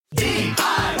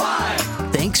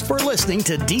Thanks for listening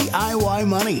to DIY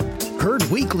Money, heard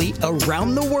weekly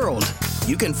around the world.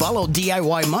 You can follow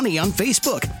DIY Money on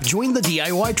Facebook, join the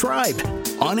DIY Tribe,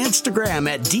 on Instagram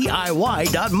at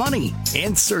DIY.money,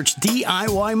 and search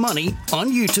DIY Money on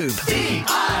YouTube.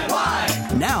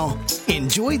 DIY! Now,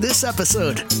 enjoy this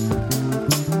episode.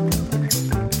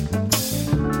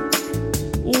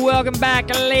 Welcome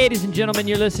back, ladies and gentlemen.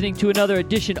 You're listening to another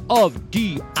edition of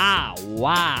DIY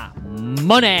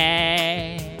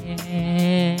Money.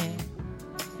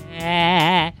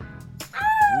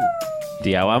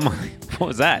 DIY Money. What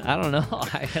was that? I don't know.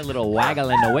 I had a little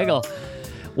waggle and a wiggle.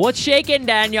 What's shaking,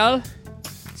 Daniel?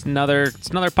 It's another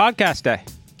podcast day.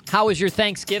 How was your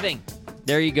Thanksgiving?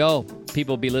 There you go.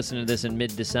 People will be listening to this in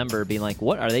mid-December being like,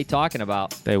 what are they talking about?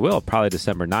 They will, probably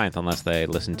December 9th, unless they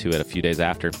listen to it a few days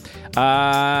after. It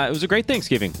was a great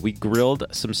Thanksgiving. We grilled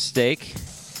some steak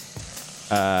with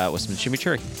some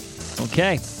chimichurri.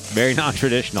 Okay. Very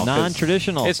non-traditional.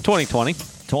 Non-traditional. It's 2020.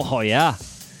 Oh, yeah.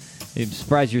 I'm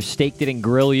surprised your steak didn't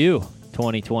grill you.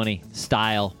 2020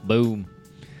 style. Boom.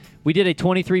 We did a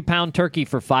 23-pound turkey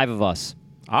for 5 of us.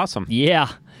 Awesome. Yeah,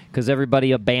 because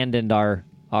everybody abandoned our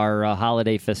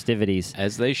holiday festivities.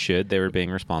 As they should. They were being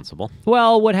responsible.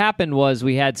 Well, what happened was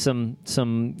we had some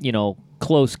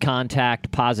close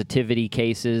contact positivity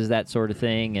cases, that sort of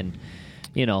thing, and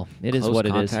it is what it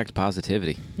is. Close contact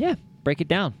positivity. Yeah, break it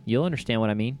down. You'll understand what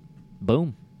I mean.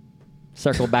 Boom.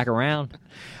 Circle back around.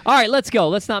 All right, let's go.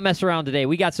 Let's not mess around today.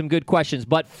 We got some good questions,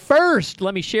 but first,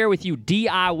 let me share with you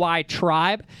DIY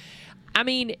Tribe. I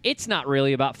mean, it's not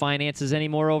really about finances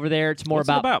anymore over there. It's more What's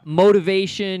it about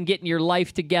motivation, getting your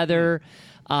life together,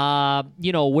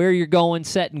 where you're going,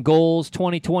 setting goals,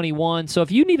 2021. So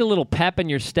if you need a little pep in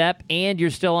your step and you're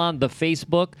still on the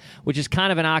Facebook, which is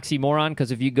kind of an oxymoron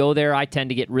because if you go there, I tend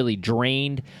to get really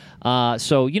drained.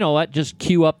 So you know what? Just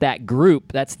queue up that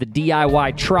group. That's the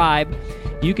DIY Tribe.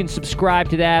 You can subscribe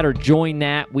to that or join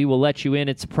that. We will let you in.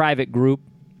 It's a private group.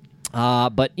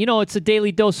 But, it's a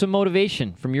daily dose of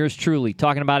motivation from yours truly,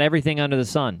 talking about everything under the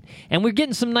sun. And we're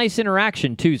getting some nice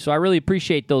interaction, too, so I really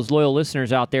appreciate those loyal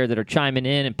listeners out there that are chiming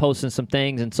in and posting some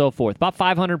things and so forth. About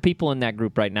 500 people in that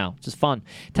group right now, which is fun.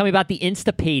 Tell me about the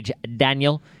Insta page,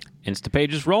 Daniel. Insta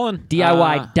page is rolling.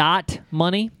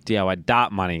 DIY.money.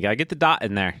 DIY.money. You got to get the dot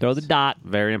in there. Throw the dot.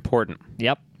 Very important.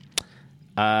 Yep.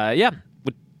 Yeah.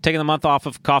 Taking the month off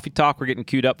of Coffee Talk. We're getting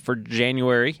queued up for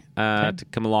January to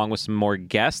come along with some more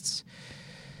guests.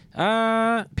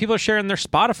 People are sharing their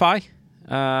Spotify,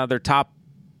 their top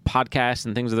podcasts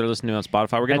and things that they're listening to on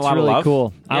Spotify. We're getting a lot of love. That's really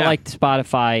cool. Yeah. I liked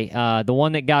Spotify. The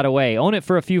one that got away. Own it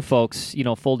for a few folks,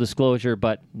 full disclosure,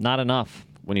 but not enough.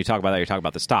 When you talk about that, you're talking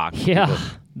about the stock. Yeah,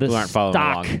 the who aren't following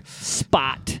stock along.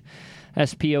 spot.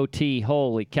 S-P-O-T.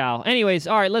 Holy cow. Anyways,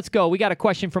 all right, let's go. We got a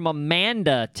question from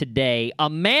Amanda today.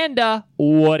 Amanda,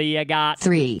 what do you got?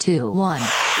 3, 2, 1.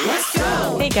 Let's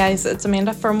go! Hey guys, it's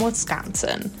Amanda from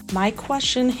Wisconsin. My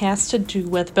question has to do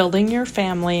with building your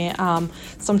family.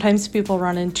 Sometimes people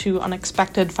run into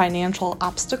unexpected financial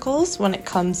obstacles when it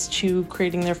comes to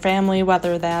creating their family,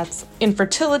 whether that's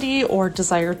infertility or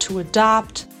desire to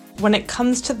adopt. When it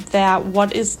comes to that,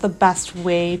 what is the best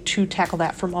way to tackle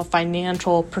that from a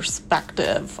financial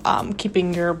perspective,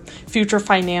 keeping your future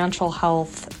financial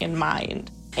health in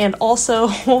mind? And also,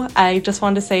 I just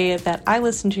wanted to say that I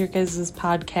listen to your guys'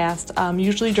 podcast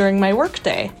usually during my work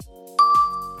day.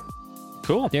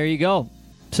 Cool. There you go.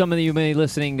 Some of you may be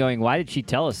listening going, why did she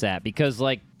tell us that? Because,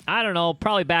 I don't know,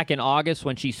 probably back in August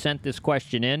when she sent this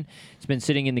question in, it's been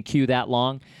sitting in the queue that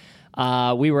long.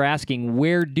 We were asking,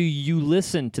 where do you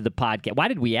listen to the podcast? Why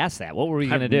did we ask that? What were we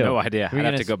going to do? I have no idea. I'd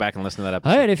have to go back and listen to that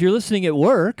episode. All right, if you're listening at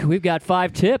work, we've got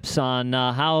 5 tips on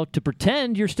how to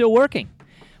pretend you're still working.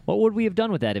 What would we have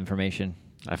done with that information?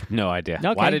 I have no idea.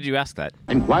 Okay. Why did you ask that?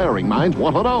 Inquiring minds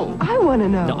want to know. I want to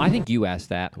know. No, I think you asked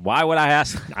that. Why would I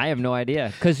ask? I have no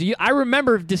idea. Because I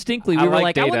remember distinctly, we I were like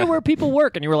like, I data. wonder where people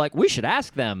work. And you were like, we should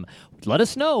ask them. Let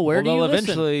us know. Where do you They'll listen?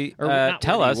 eventually Or not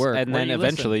tell where do us, you work, and where then do you listen?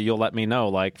 eventually you'll let me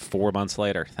know 4 months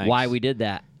later. Thanks. Why we did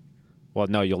that. Well,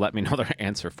 no, you'll let me know their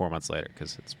answer 4 months later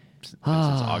because it's since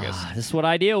August. This is what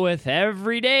I deal with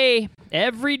every day.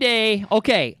 Every day.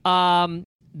 Okay.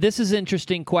 This is an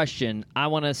interesting question. I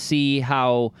want to see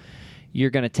how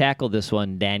you're going to tackle this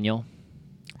one, Daniel.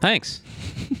 Thanks.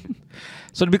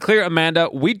 So to be clear, Amanda,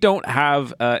 we don't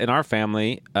have in our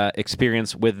family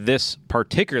experience with this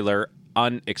particular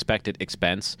unexpected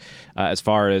expense as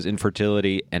far as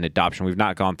infertility and adoption. We've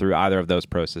not gone through either of those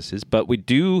processes, but we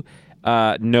do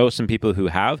know some people who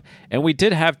have, and we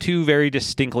did have 2 very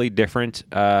distinctly different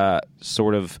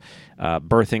sort of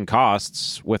birthing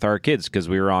costs with our kids because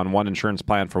we were on one insurance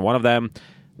plan for one of them,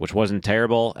 which wasn't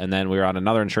terrible, and then we were on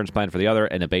another insurance plan for the other,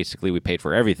 and basically we paid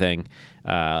for everything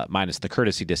minus the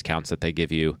courtesy discounts that they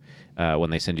give you when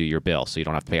they send you your bill. So you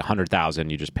don't have to pay $100,000,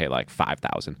 you just pay like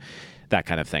 $5,000, that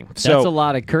kind of thing. That's a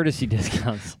lot of courtesy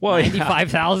discounts. Well, yeah.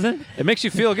 $95,000? It makes you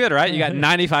feel good, right? You got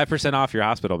 95% off your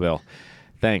hospital bill.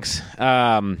 Thanks.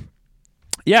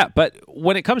 Yeah, but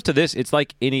when it comes to this, it's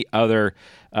like any other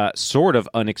sort of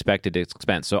unexpected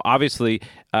expense. So obviously,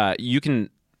 you can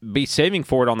be saving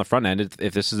for it on the front end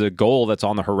if this is a goal that's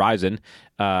on the horizon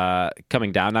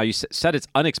coming down. Now, you said it's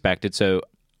unexpected, so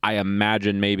I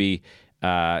imagine maybe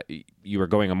you were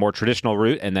going a more traditional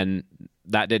route, and then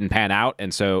that didn't pan out,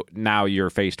 and so now you're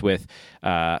faced with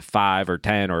 5 or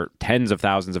 10 or tens of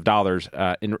thousands of dollars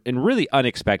in really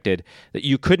unexpected that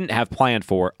you couldn't have planned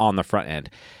for on the front end.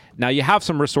 Now, you have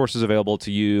some resources available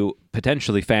to you,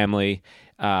 potentially family,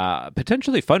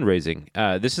 potentially fundraising.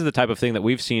 This is the type of thing that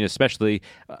we've seen, especially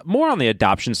more on the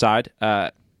adoption side,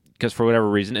 because for whatever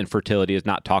reason, infertility is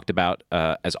not talked about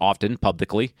as often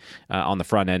publicly, on the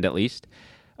front end at least.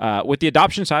 With the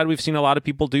adoption side, we've seen a lot of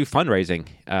people do fundraising,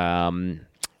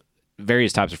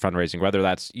 various types of fundraising, whether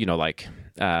that's,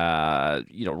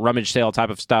 rummage sale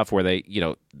type of stuff where they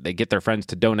get their friends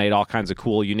to donate all kinds of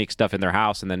cool, unique stuff in their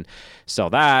house and then sell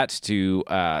that, to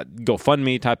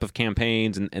GoFundMe type of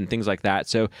campaigns and things like that.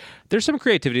 So there's some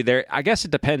creativity there. I guess it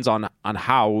depends on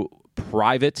how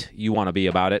private you want to be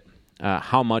about it,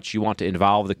 how much you want to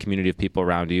involve the community of people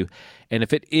around you. And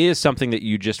if it is something that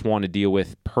you just want to deal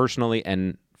with personally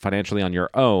and financially on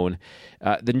your own,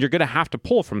 then you're going to have to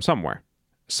pull from somewhere.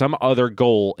 Some other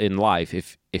goal in life.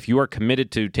 If you are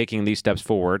committed to taking these steps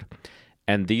forward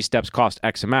and these steps cost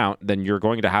X amount, then you're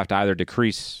going to have to either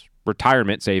decrease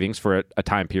retirement savings for a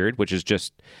time period, which is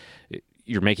just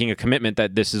you're making a commitment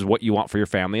that this is what you want for your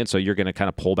family, and so you're going to kind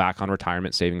of pull back on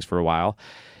retirement savings for a while.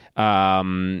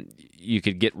 You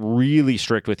could get really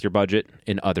strict with your budget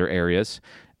in other areas.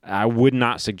 I would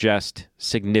not suggest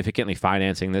significantly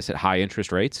financing this at high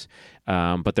interest rates,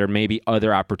 but there may be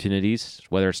other opportunities,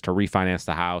 whether it's to refinance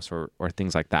the house or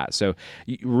things like that. So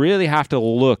you really have to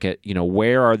look at,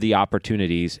 where are the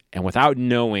opportunities, and without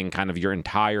knowing kind of your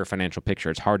entire financial picture,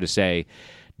 it's hard to say,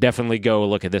 definitely go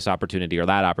look at this opportunity or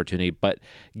that opportunity, but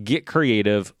get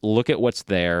creative, look at what's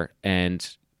there,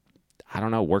 and I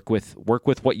don't know, work with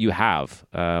what you have.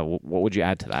 What would you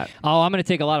add to that? Oh, I'm going to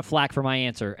take a lot of flack for my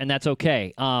answer, and that's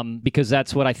okay, because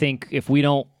that's what I think. If we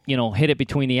don't, hit it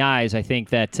between the eyes, I think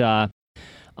that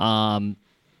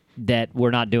that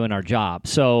we're not doing our job.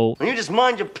 So you just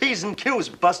mind your P's and Q's,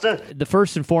 Buster. The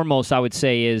first and foremost, I would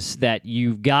say, is that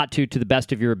you've got to the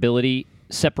best of your ability,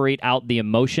 separate out the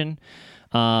emotion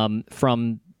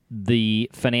from the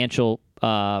financial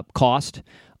cost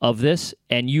of this,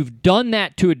 and you've done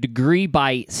that to a degree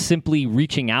by simply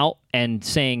reaching out and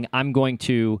saying, I'm going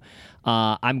to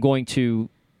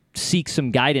seek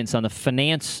some guidance on the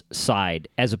finance side,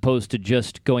 as opposed to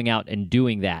just going out and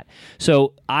doing that.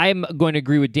 So I'm going to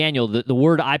agree with Daniel. The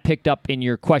word I picked up in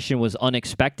your question was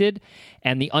unexpected,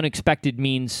 and the unexpected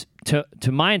means,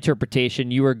 to my interpretation,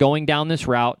 you are going down this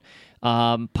route.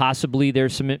 Possibly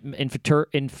there's some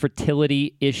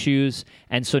infertility issues,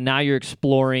 and so now you're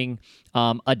exploring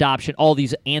adoption, all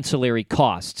these ancillary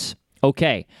costs.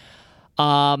 Okay.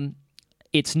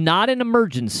 It's not an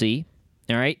emergency,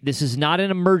 all right? This is not an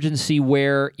emergency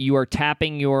where you are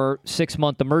tapping your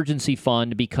 6-month emergency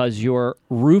fund because your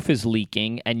roof is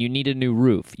leaking and you need a new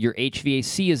roof. Your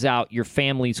HVAC is out, your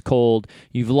family's cold,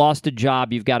 you've lost a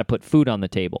job, you've got to put food on the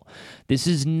table. This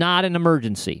is not an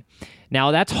emergency.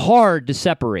 Now, that's hard to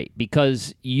separate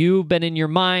because you've been in your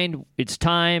mind, it's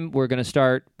time, we're going to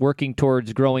start working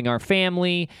towards growing our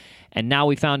family, and now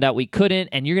we found out we couldn't,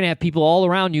 and you're going to have people all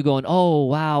around you going, oh,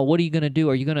 wow, what are you going to do?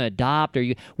 Are you going to adopt?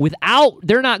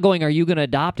 They're not going, are you going to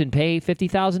adopt and pay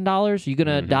 $50,000? Are you going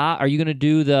to adopt? Are you going to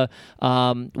do the,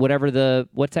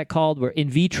 what's that called? Where in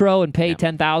vitro and pay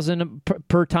 $10,000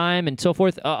 per time and so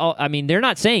forth? I mean, they're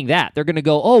not saying that. They're going to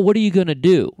go, oh, what are you going to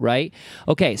do, right?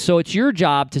 Okay, so it's your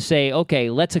job to say, okay,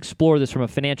 let's explore this from a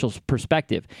financial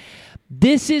perspective.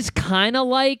 This is kind of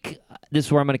like, this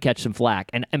is where I'm going to catch some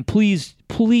flack. And please,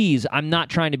 I'm not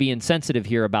trying to be insensitive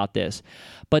here about this,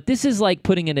 but this is like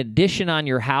putting an addition on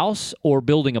your house or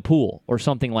building a pool or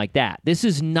something like that. This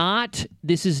is not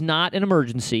an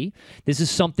emergency. This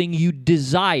is something you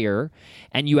desire,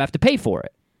 and you have to pay for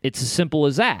it. It's as simple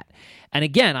as that. And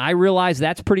again, I realize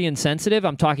that's pretty insensitive.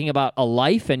 I'm talking about a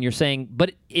life, and you're saying,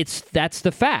 but that's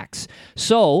the facts.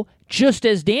 So just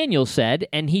as Daniel said,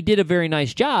 and he did a very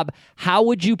nice job, how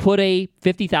would you put a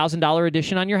 $50,000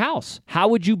 addition on your house? How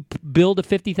would you build a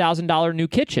 $50,000 new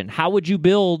kitchen? How would you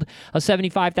build a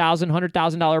 $75,000,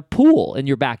 $100,000 pool in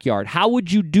your backyard? How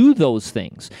would you do those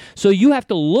things? So you have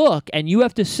to look and you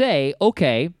have to say,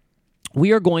 okay,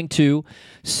 we are going to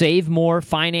save more,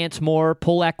 finance more,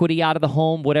 pull equity out of the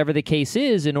home, whatever the case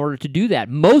is, in order to do that.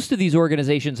 Most of these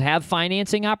organizations have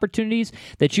financing opportunities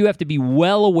that you have to be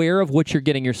well aware of what you're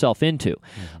getting yourself into.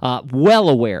 Well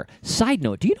aware. Side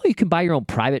note, do you know you can buy your own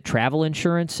private travel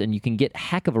insurance and you can get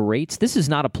heck of a rates? This is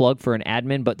not a plug for an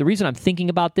admin, but the reason I'm thinking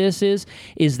about this is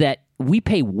that we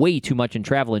pay way too much in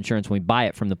travel insurance when we buy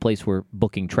it from the place we're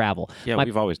booking travel. Yeah,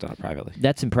 we've always done it privately.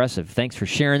 That's impressive. Thanks for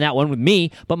sharing that one with me.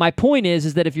 But my point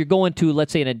is that if you're going to,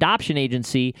 let's say, an adoption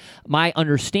agency, my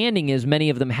understanding is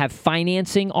many of them have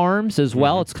financing arms as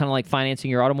well. It's kind of like financing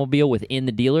your automobile within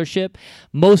the dealership.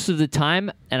 Most of the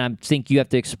time, and I think you have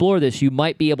to explore this, you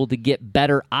might be able to get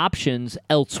better options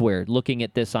elsewhere looking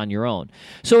at this on your own.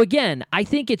 So again, I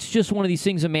think it's just one of these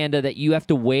things, Amanda, that you have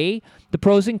to weigh the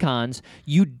pros and cons.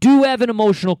 You do have an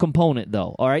emotional component,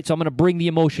 though, all right? So I'm going to bring the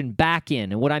emotion back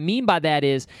in. And what I mean by that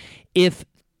is if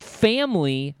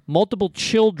family, multiple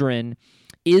children,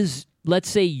 is, let's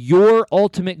say, your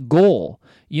ultimate goal,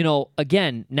 you know,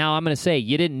 again, now I'm going to say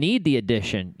you didn't need the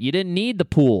addition. You didn't need the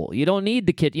pool. You don't need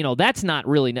the kid. You know, that's not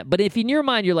really, but if in your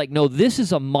mind you're like, no, this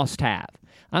is a must-have.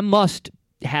 I must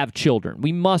have children.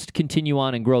 We must continue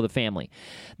on and grow the family.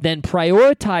 Then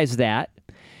prioritize that.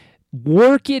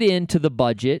 Work it into the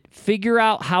budget, figure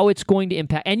out how it's going to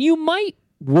impact, and you may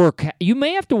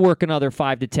have to work another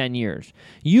 5 to 10 years.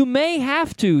 You may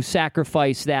have to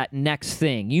sacrifice that next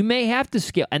thing. You may have to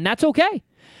scale, and that's okay.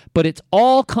 But it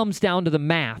all comes down to the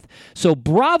math. So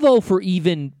bravo for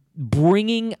even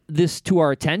bringing this to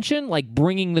our attention, like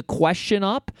bringing the question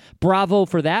up. Bravo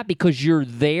for that, because you're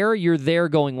there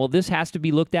going, well, this has to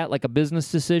be looked at like a business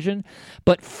decision,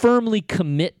 but firmly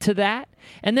commit to that.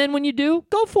 And then when you do,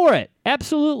 go for it.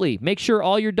 Absolutely. Make sure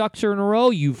all your ducks are in a row.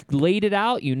 You've laid it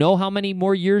out. You know how many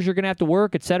more years you're going to have to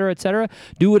work, et cetera, et cetera.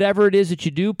 Do whatever it is that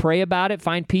you do. Pray about it.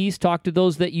 Find peace. Talk to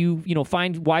those that you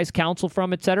find wise counsel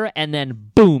from, et cetera. And then,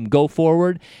 boom, go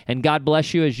forward. And God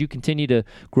bless you as you continue to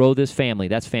grow this family.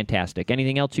 That's fantastic.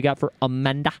 Anything else you got for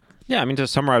Amanda? Yeah, I mean, to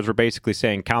summarize, we're basically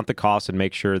saying count the costs and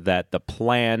make sure that the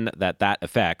plan that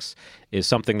affects is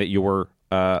something that you're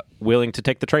willing to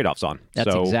take the trade-offs on.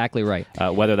 That's exactly right.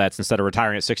 Whether that's instead of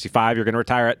retiring at 65, you're going to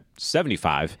retire at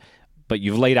 75, but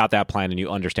you've laid out that plan and you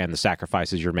understand the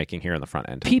sacrifices you're making here in the front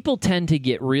end. People tend to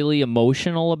get really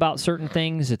emotional about certain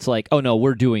things. It's like, oh no,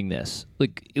 we're doing this.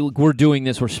 We're doing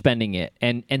this, we're spending it.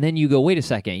 And then you go, wait a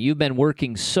second, you've been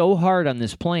working so hard on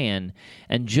this plan,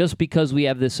 and just because we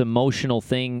have this emotional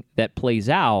thing that plays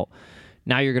out,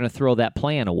 now you're going to throw that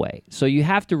plan away. So you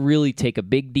have to really take a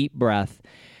big, deep breath.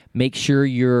 Make sure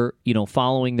you're,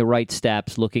 following the right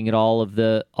steps, looking at all of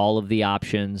the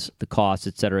options, the costs,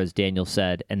 et cetera, as Daniel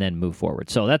said, and then move forward.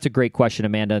 So that's a great question,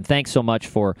 Amanda, and thanks so much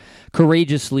for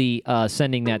courageously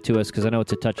sending that to us, because I know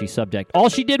it's a touchy subject. All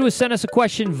she did was send us a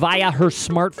question via her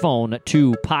smartphone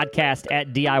to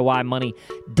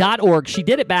podcast@DIYmoney.org. She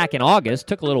did it back in August.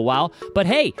 Took a little while, but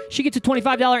hey, she gets a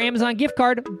 $25 Amazon gift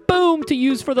card, boom, to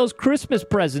use for those Christmas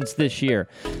presents this year.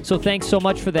 So thanks so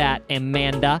much for that,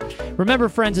 Amanda. Remember,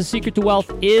 friends, the secret to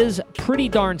wealth is pretty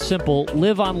darn simple.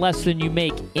 Live on less than you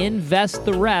make. Invest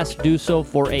the rest. Do so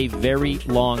for a very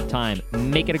long time.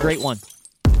 Make it a great one.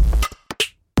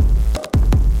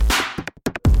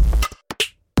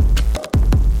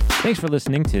 Thanks for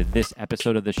listening to this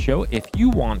episode of the show. If you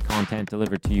want content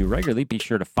delivered to you regularly, be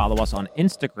sure to follow us on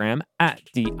Instagram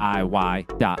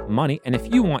 @DIY.money. And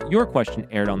if you want your question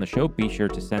aired on the show, be sure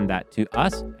to send that to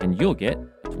us and you'll get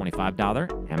a $25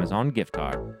 Amazon gift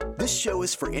card. This show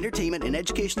is for entertainment and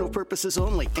educational purposes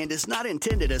only and is not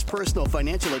intended as personal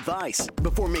financial advice.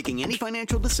 Before making any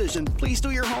financial decision, please do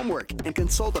your homework and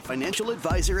consult a financial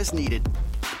advisor as needed.